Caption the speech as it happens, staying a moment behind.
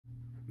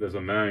There's a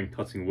man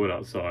cutting wood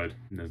outside,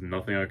 and there's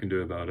nothing I can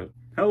do about it.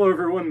 Hello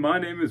everyone, my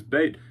name is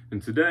Bait,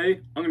 and today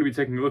I'm going to be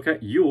taking a look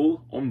at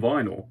Yeule on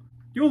vinyl.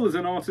 Yeule is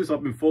an artist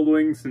I've been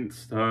following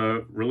since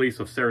her release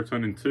of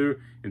Serotonin II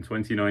in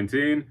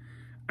 2019,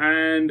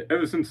 and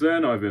ever since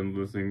then I've been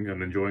listening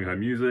and enjoying her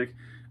music,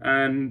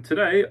 and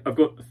today I've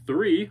got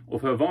 3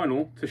 of her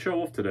vinyl to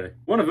show off today.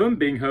 One of them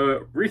being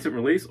her recent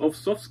release of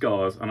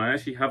Softscars, and I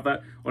actually have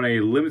that on a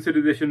limited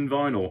edition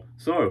vinyl.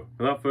 So,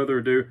 without further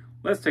ado,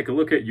 let's take a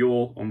look at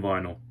Yeule on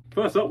vinyl.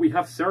 First up, we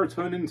have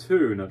Serotonin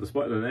II. Now,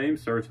 despite the name,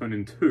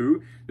 Serotonin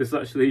II, this is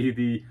actually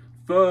the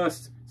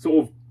first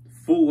sort of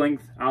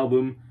full-length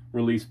album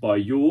released by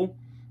Yeule.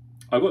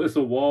 I got this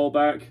a while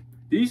back.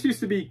 These used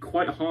to be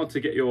quite hard to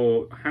get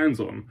your hands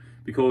on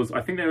because I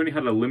think they only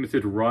had a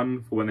limited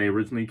run for when they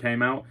originally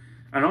came out.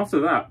 And after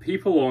that,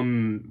 people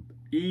on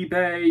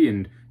eBay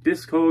and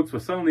Discogs were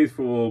selling these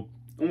for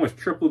almost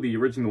triple the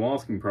original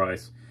asking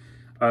price.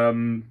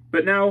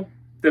 But now,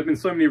 there have been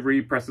so many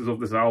represses of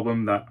this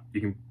album that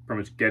you can pretty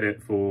much get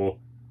it for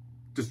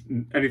just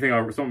anything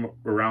something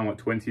around like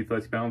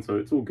 20-30 pounds, so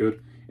it's all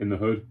good in the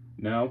hood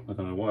now. I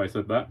don't know why I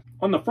said that.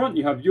 On the front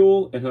you have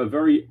Yeule in her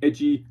very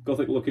edgy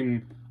gothic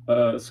looking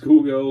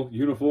schoolgirl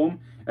uniform,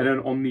 and then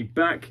on the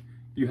back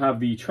you have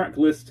the track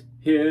list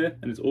here,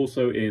 and it's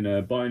also in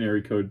a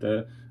binary code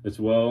there as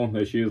well.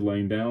 There she is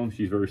laying down,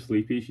 she's very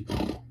sleepy, she's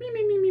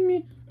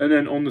me. And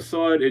then on the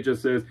side it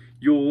just says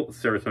Yeule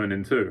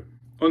Serotonin II.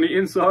 On the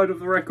inside of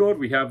the record,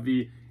 we have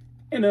the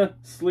inner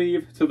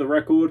sleeve to the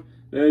record.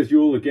 There's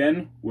Yeule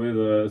again, with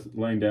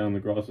laying down the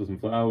grass with some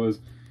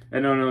flowers.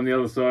 And then on the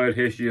other side,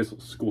 here she is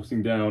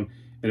squatting down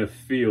in a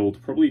field.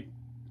 Probably,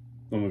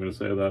 I'm not going to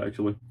say that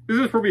actually. This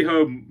is probably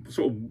her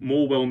sort of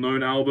more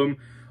well-known album.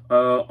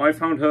 I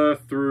found her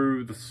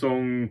through the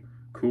song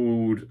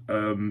called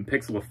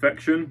Pixel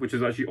Affection, which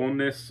is actually on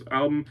this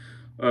album.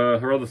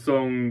 Her other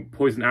song,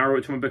 Poison Arrow,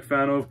 which I'm a big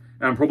fan of.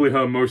 And probably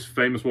her most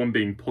famous one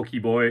being Pocky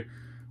Boy,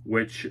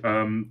 which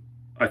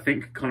I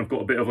think kind of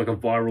got a bit of like a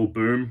viral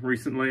boom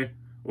recently,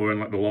 or in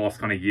like the last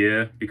kind of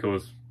year,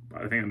 because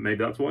I think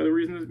maybe that's why the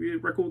reason the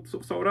record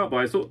sort of sold out. But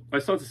I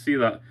started to see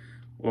that,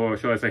 or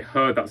should I say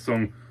heard that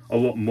song a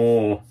lot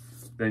more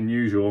than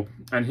usual.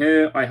 And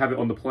here I have it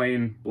on the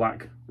plain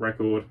black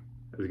record,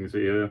 as you can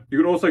see here. You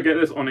could also get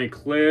this on a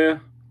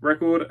clear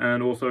record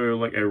and also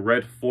like a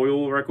red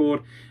foil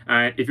record,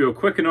 and if you're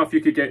quick enough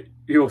you could get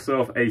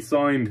yourself a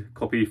signed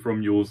copy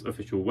from Yeule's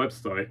official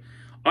website.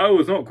 I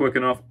was not quick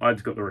enough, I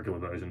just got the regular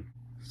version.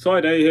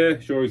 Side A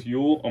here shows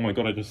Yeule. Oh my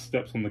god, I just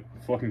stepped on the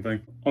fucking thing.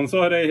 On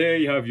side A here,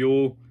 you have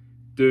Yeule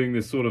doing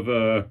this sort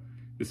of,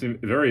 this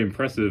very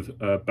impressive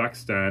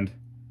backstand.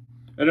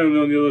 And then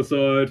on the other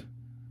side,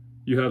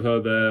 you have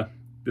her there,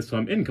 this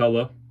time in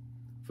colour,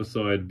 for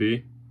side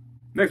B.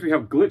 Next we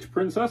have Glitch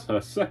Princess,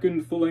 her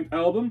second full-length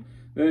album.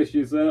 There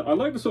she is there. I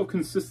like the sort of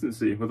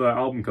consistency with her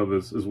album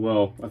covers as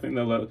well. I think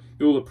they all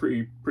look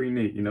pretty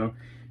neat, you know.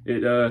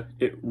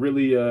 It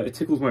really it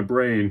tickles my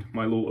brain,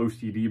 my little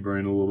OCD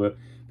brain a little bit.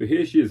 But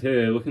here she is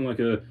here, looking like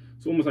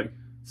it's almost like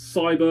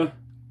cyber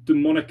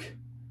demonic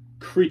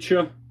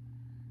creature,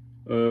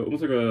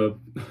 almost like a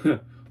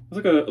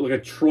like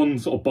a Tron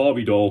sort of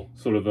Barbie doll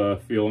sort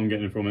of feel I'm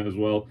getting from it as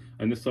well.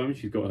 And this time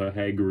she's got her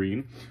hair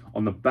green.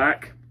 On the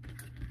back,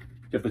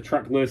 you have the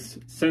track list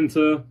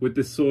center with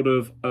this sort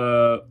of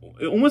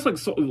almost like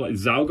sort of like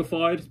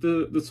Zalgified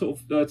the sort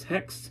of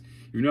text.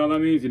 You know what that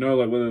means? You know,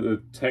 like whether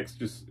the text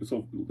just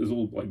sort of is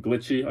all like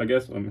glitchy, I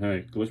guess.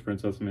 Hey, Glitch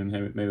Princess, I mean,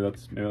 hey, maybe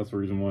that's the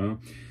reason why, huh?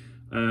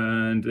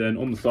 And then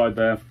on the side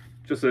there,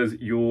 just says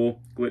Yeule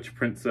Glitch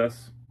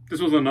Princess.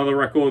 This was another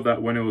record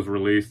that when it was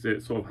released,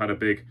 it sort of had a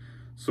big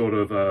sort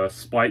of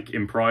spike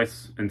in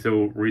price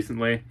until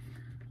recently.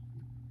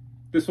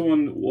 This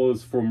one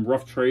was from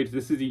Rough Trade.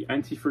 This is the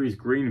Antifreeze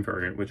green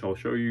variant, which I'll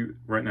show you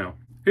right now.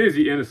 Here's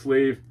the inner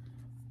sleeve.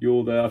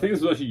 Yeule there. I think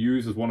this was actually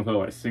used as one of her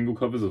like single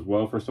covers as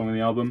well for a song on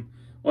the album.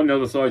 On the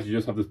other side, you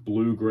just have this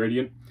blue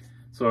gradient.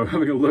 So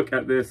having a look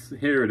at this,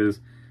 here it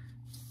is.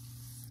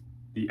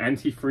 The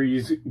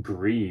Antifreeze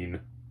green.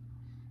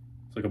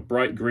 It's like a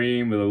bright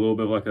green with a little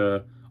bit of like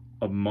a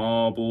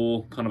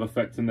marble kind of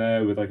effect in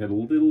there, with like a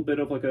little bit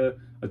of like a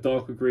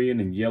darker green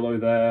and yellow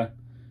there.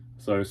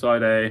 So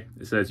side A,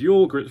 it says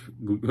Yeule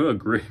Yeule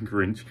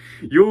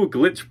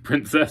Glitch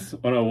Princess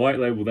on a white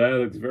label there.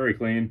 Looks very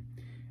clean.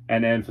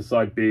 And then for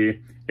side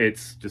B,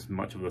 it's just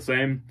much of the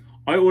same.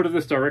 I ordered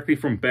this directly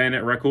from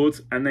Bayonet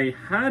Records, and they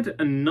had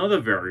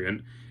another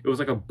variant. It was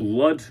like a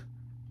blood,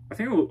 I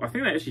think they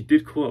actually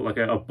did call it like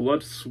a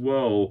blood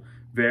swirl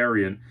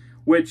variant,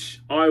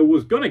 which I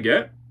was gonna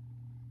get,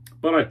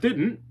 but I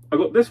didn't. I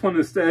got this one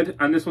instead,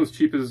 and this one's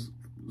cheap as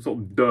sort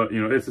of dirt,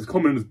 you know, it's as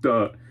common as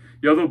dirt.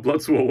 The other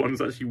blood swirl one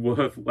is actually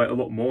worth like a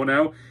lot more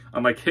now,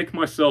 and I kick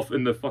myself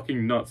in the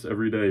fucking nuts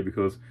every day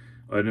because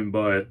I didn't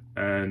buy it,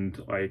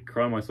 and I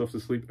cry myself to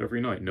sleep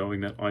every night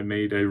knowing that I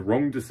made a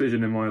wrong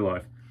decision in my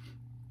life.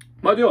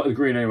 But I do like the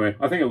green anyway.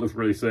 I think it looks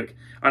really sick.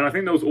 And I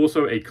think there was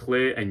also a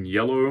clear and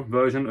yellow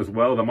version as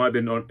well. That might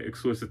have been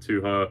exclusive to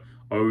her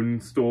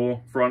own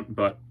store front,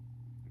 but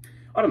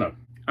I don't know.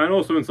 And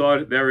also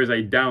inside, there is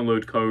a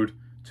download code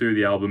to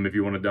the album if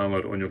you want to download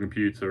it on your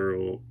computer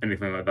or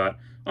anything like that.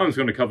 I'm just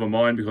going to cover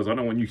mine because I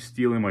don't want you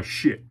stealing my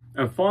shit.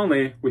 And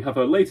finally, we have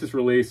her latest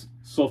release,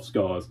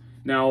 Softscars.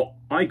 Now,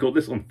 I got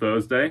this on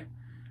Thursday,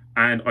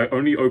 and I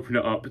only opened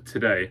it up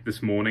today,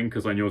 this morning,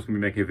 because I knew I was going to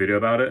be making a video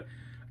about it.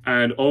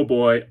 And oh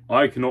boy,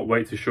 I cannot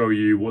wait to show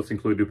you what's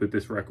included with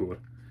this record.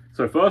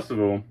 So first of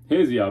all,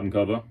 here's the album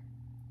cover.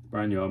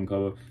 Brand new album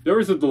cover. There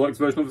is a deluxe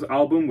version of this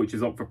album, which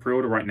is up for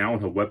pre-order right now on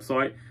her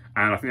website.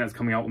 And I think that's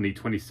coming out on the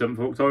 27th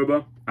of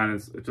October. And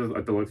it's just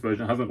a deluxe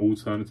version. It has an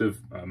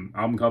alternative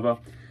album cover.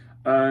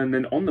 And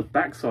then on the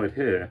back side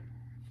here,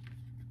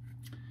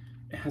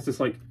 it has this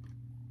like,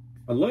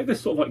 I like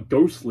this sort of like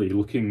ghostly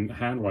looking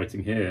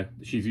handwriting here.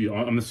 She's used,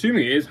 I'm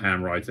assuming it is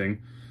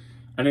handwriting.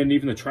 And then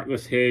even the track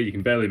list here, you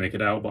can barely make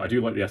it out, but I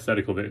do like the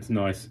aesthetic of it. It's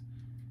nice.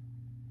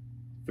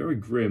 Very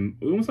grim.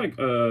 Almost like, it's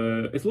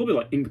a little bit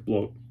like ink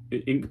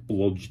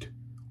blodged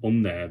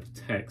on there,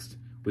 the text,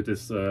 with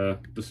this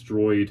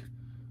destroyed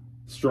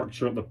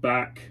structure at the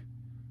back.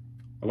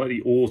 I like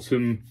the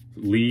autumn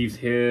leaves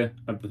here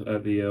at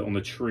the on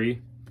the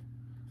tree.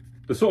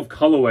 The sort of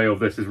colorway of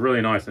this is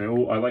really nice,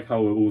 and I like how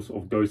it all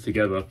sort of goes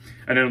together.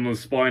 And then on the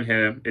spine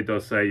here, it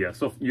does say, yeah,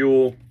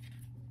 Yeule,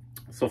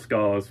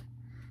 Softscars,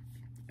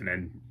 and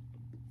then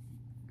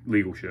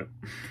legal shit.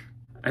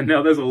 And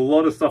now there's a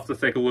lot of stuff to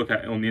take a look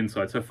at on the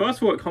inside. So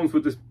first of all, it comes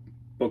with this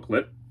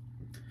booklet.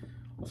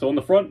 So on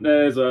the front,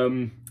 there's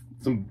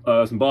some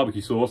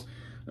barbecue sauce.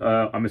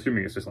 I'm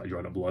assuming it's just like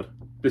dried up blood.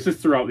 This is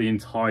throughout the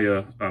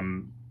entire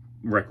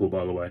record,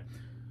 by the way.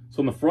 So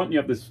on the front, you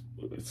have this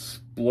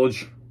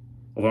splodge.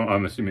 Although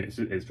I'm assuming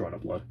it's dried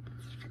up blood.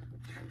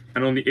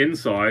 And on the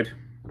inside,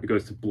 it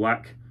goes to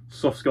black.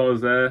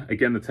 Softscars there.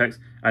 Again, the text.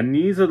 And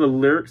these are the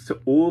lyrics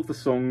to all of the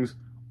songs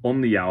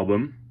on the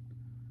album,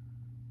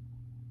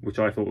 which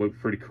I thought looked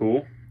pretty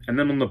cool. And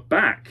then on the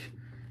back,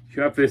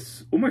 you have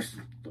this almost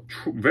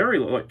very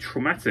like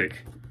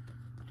traumatic.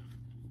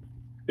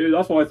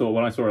 That's what I thought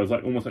when I saw it. It was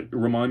like almost like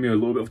remind me a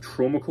little bit of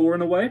Trauma Core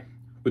in a way.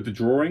 With the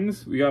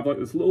drawings, we have like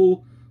this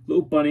little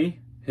bunny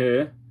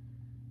here.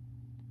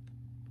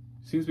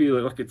 Seems to be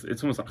like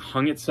it's almost like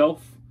hung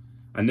itself.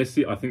 And this,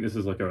 I think this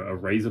is like a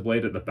razor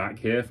blade at the back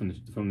here from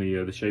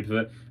the shape of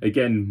it.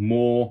 Again,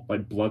 more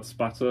like blood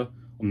spatter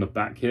on the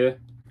back here.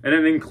 And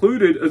then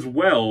included as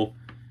well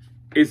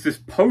is this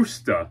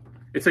poster.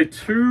 It's a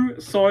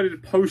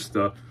two-sided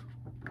poster,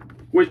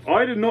 which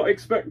I did not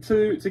expect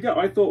to get.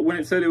 I thought when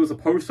it said it was a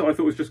poster, I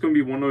thought it was just going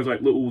to be one of those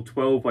like little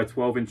 12 by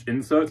 12 inch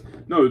inserts.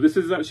 No, this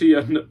is actually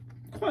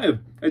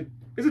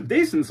it's a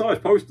decent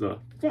sized poster.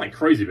 It's not like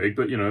crazy big,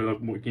 but you know,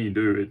 what can you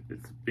do?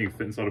 It's being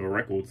fit inside of a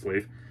record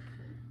sleeve.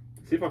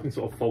 See if I can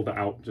sort of fold that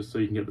out just so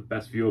you can get the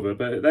best view of it.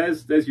 But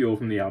there's Yeule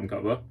from the album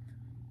cover.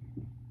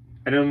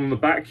 And then on the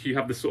back, you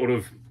have this sort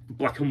of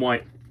black and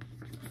white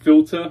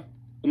filter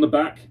on the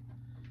back.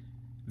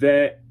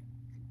 There,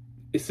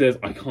 it says,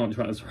 I can't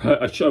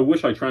translate. I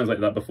wish I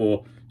translated that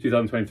before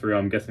 2023.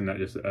 I'm guessing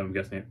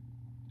it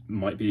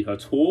might be her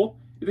tour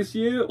this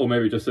year, or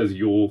maybe it just says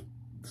Yeule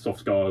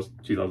Softscars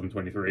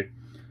 2023.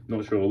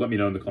 Not sure. Let me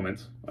know in the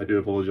comments. I do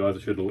apologise. I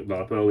should have looked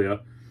that up earlier.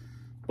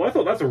 But I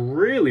thought that's a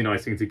really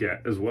nice thing to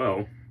get as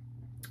well.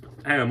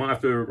 And I might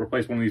have to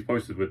replace one of these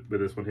posters with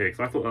this one here, because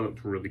I thought that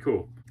looked really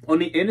cool. On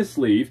the inner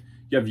sleeve,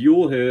 you have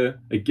Yeule here.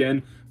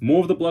 Again,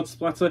 more of the blood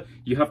splatter.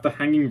 You have the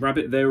hanging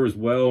rabbit there as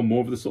well.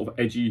 More of the sort of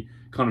edgy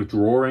kind of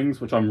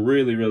drawings, which I'm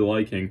really, really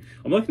liking.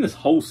 I'm liking this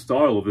whole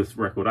style of this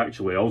record,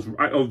 actually. I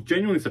was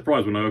genuinely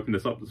surprised when I opened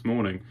this up this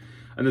morning.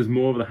 And there's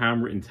more of the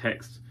handwritten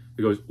text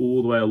that goes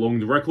all the way along.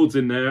 The record's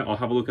in there. I'll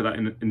have a look at that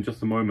in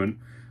just a moment.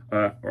 All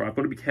right, I've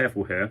got to be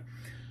careful here.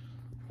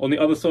 On the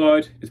other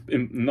side, it's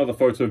another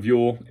photo of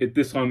Yeule.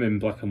 This time in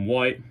black and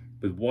white,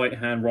 with white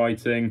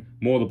handwriting,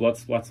 more of the blood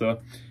splatter.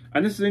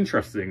 And this is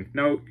interesting.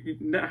 Now,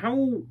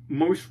 how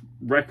most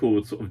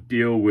records sort of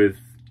deal with,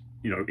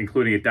 you know,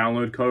 including a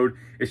download code,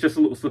 it's just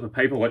a little slip of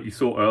paper like you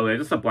saw earlier,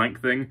 just a blank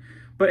thing.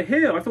 But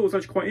here, I thought it was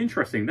actually quite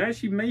interesting. They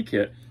actually make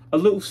it a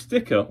little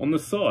sticker on the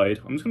side.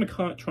 I'm just going to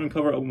try and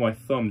cover it up with my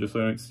thumb just so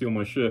I don't steal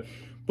my shirt.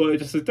 But it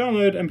just says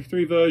download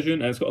MP3 version,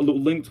 and it's got a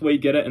little link to where you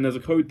get it, and there's a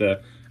code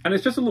there. And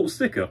it's just a little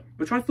sticker,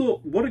 which I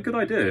thought, what a good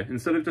idea.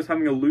 Instead of just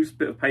having a loose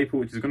bit of paper,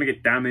 which is going to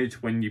get damaged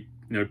when you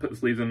put the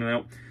sleeves in and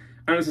out.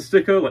 And it's a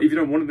sticker, like if you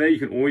don't want it there, you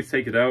can always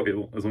take it out,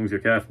 as long as you're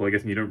careful, I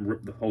guess, and you don't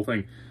rip the whole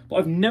thing. But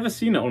I've never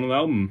seen it on an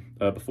album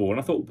before, and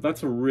I thought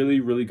that's a really,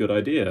 really good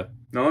idea.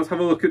 Now let's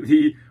have a look at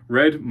the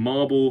red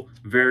marble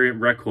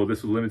variant record.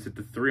 This was limited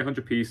to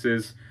 300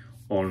 pieces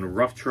on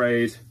Rough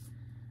Trade.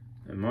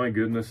 And my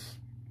goodness,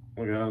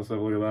 look at that, let's have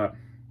a look at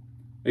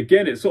that.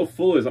 Again, it sort of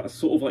follows that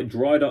sort of like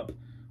dried up,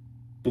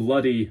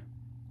 bloody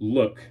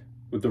look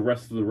with the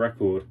rest of the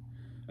record.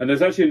 And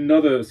there's actually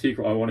another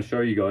secret I want to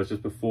show you guys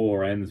just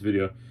before I end this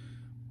video.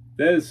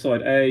 There's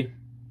side A,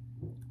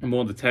 and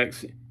more of the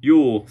text.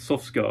 Yeule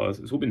Softscars.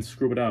 It's all been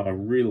scribbled out. I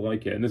really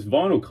like it, and this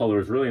vinyl color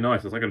is really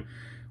nice. It's like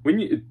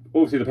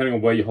obviously depending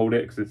on where you hold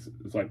it, because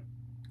it's like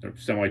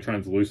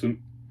semi-translucent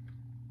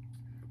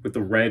with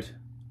the red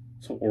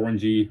sort of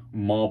orangey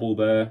marble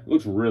there. It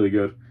looks really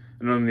good.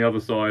 And then on the other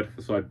side,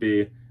 for side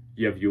B,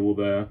 You have Yeule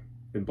there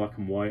in black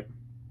and white.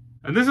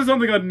 And this is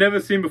something I'd never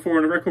seen before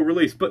in a record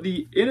release, but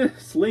the inner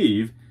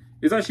sleeve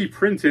is actually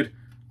printed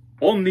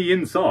on the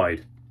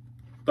inside.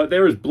 Like,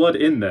 there is blood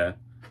in there.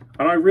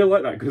 And I really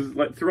like that, because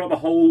like throughout the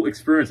whole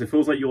experience, it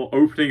feels like you're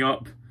opening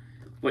up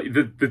like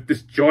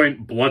this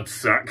giant blood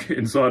sack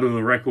inside of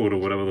the record or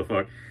whatever the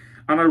fuck.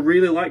 And I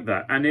really like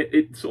that. And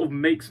it sort of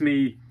makes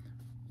me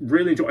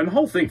really enjoy, and the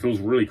whole thing feels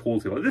really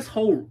quality. Like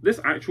this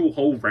actual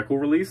whole record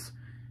release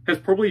has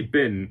probably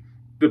been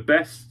the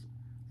best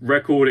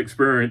record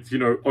experience, you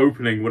know,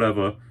 opening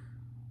whatever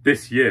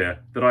this year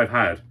that I've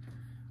had.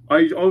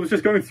 I was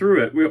just going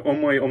through it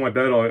on my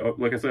bed.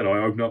 Like I said, I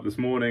opened up this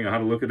morning, I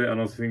had a look at it, and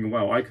I was thinking,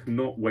 wow, I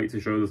cannot wait to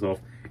show this off.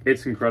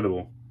 It's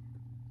incredible.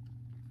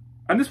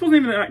 And this wasn't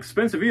even that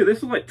expensive either.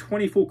 This was like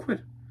 24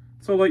 quid.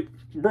 So like,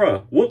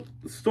 bruh, what's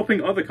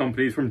stopping other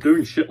companies from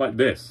doing shit like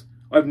this?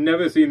 I've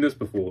never seen this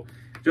before.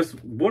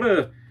 Just what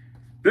a...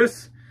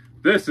 This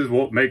is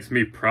what makes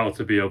me proud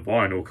to be a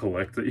vinyl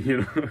collector, you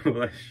know?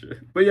 That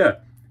shit. But yeah,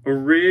 a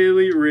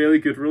really, really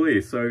good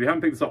release. So if you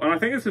haven't picked this up, and I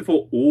think this is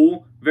for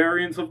all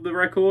variants of the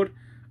record.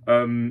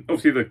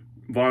 Obviously the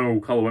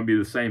vinyl color won't be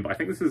the same, but I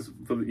think this is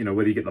for, you know,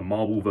 whether you get the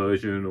marble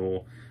version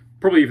or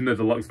probably even the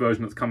deluxe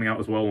version that's coming out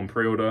as well on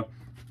pre-order.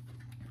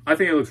 I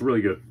think it looks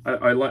really good.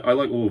 I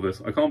like all of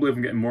this. I can't believe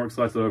I'm getting more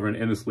excited over an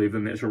inner sleeve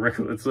than the actual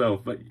record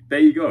itself, but there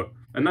you go.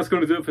 And that's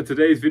going to do it for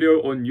today's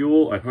video on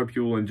Yeule. I hope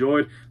you all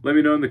enjoyed. Let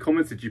me know in the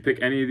comments, did you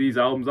pick any of these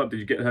albums up? Did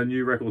you get her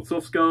new record,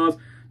 Softscars?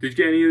 Did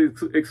you get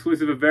any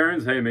exclusive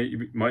variants? Hey mate,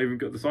 you might even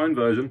get the signed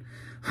version.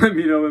 Let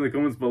me know in the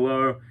comments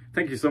below.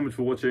 Thank you so much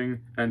for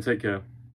watching, and take care.